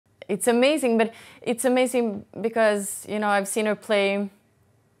it's amazing, but it's amazing because, you know, I've seen her play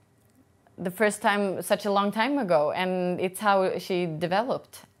the first time such a long time ago, and it's how she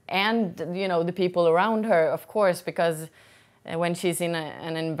developed. And, you know, the people around her, of course, because when she's in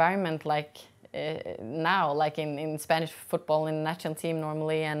an environment like now, like in Spanish football, in the national team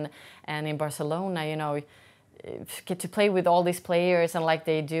normally, and in Barcelona, you know, get to play with all these players and like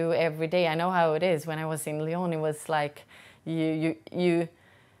they do every day. I know how it is. When I was in Lyon, it was like you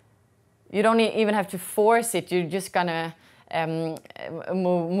don't even have to force it. You're just gonna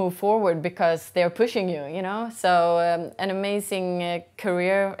move forward because they're pushing you, you know. So an amazing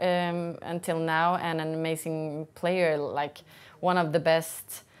career until now, and an amazing player, like one of the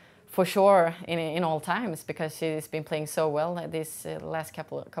best for sure in all times, because she's been playing so well this last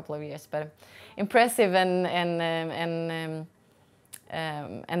couple of years. But impressive, and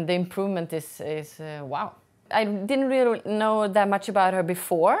the improvement is wow. I didn't really know that much about her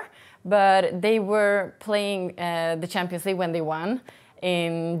before, but they were playing the Champions League when they won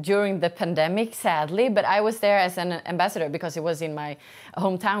during the pandemic, sadly. But I was there as an ambassador because it was in my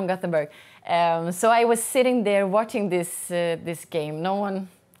hometown, Gothenburg. So I was sitting there watching this game. No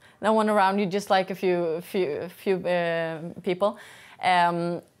one around you, just like a few people.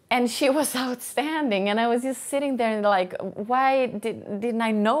 And she was outstanding, and I was just sitting there and like, why didn't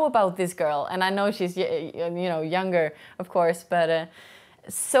I know about this girl? And I know she's, you know, younger, of course, but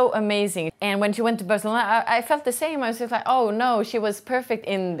so amazing. And when she went to Barcelona, I felt the same. I was just like, oh no, she was perfect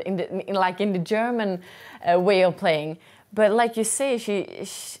in the German way of playing. But like you say,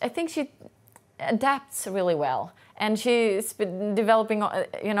 I think she adapts really well, and she's been developing,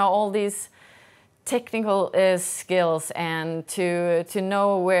 you know, all these technical skills, and to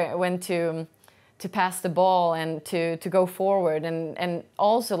know when to pass the ball, and to go forward, and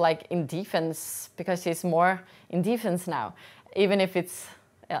also like in defense, because she's more in defense now, even if it's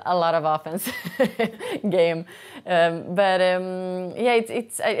a lot of offense game. Yeah,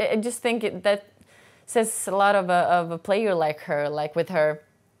 I just think that says a lot of a player like her, like with her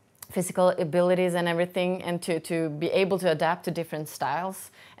physical abilities and everything, and to be able to adapt to different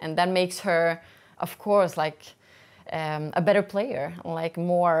styles, and that makes her, of course, like a better player, like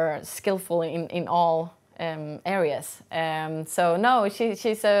more skillful in all areas. So no,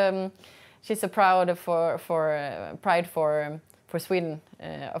 she's a pride for Sweden,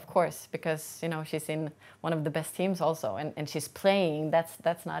 of course, because, you know, she's in one of the best teams also, and she's playing.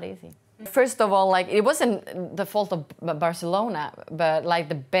 That's not easy. First of all, like, it wasn't the fault of Barcelona, but like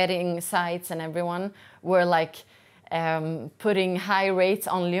the betting sites and everyone were like putting high rates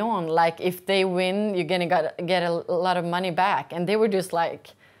on Lyon. Like, if they win, you're gonna get a lot of money back. And they were just like,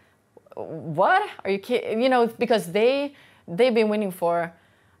 what? Are you kidding? You know, because they've been winning for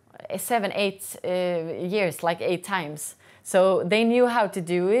 7, 8 years, like 8 times. So they knew how to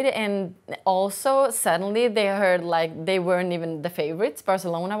do it, and also suddenly they heard like they weren't even the favorites,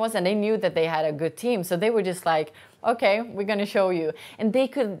 Barcelona was, and they knew that they had a good team. So they were just like, okay, we're gonna show you. And they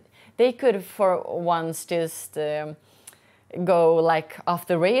could for once just go like off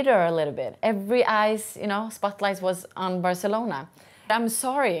the radar a little bit. Every eyes, you know, spotlight was on Barcelona. I'm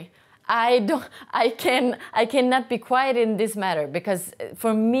sorry, I cannot be quiet in this matter, because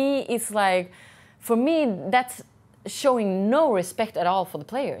for me it's like, for me that's showing no respect at all for the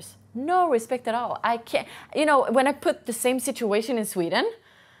players. No respect at all. I can't, you know, when I put the same situation in Sweden,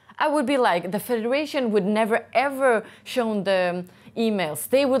 I would be like, the federation would never ever shown the emails.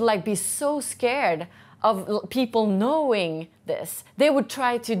 They would like be so scared of people knowing this. They would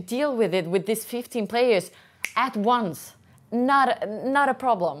try to deal with it with these 15 players at once. Not a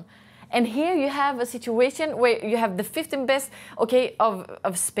problem. And here you have a situation where you have the 15 best, okay,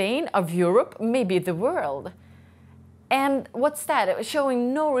 of Spain, of Europe, maybe the world. And what's that?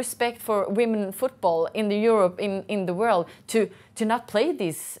 Showing no respect for women football in the Europe, in the world, to not play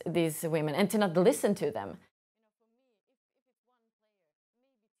these women and to not listen to them.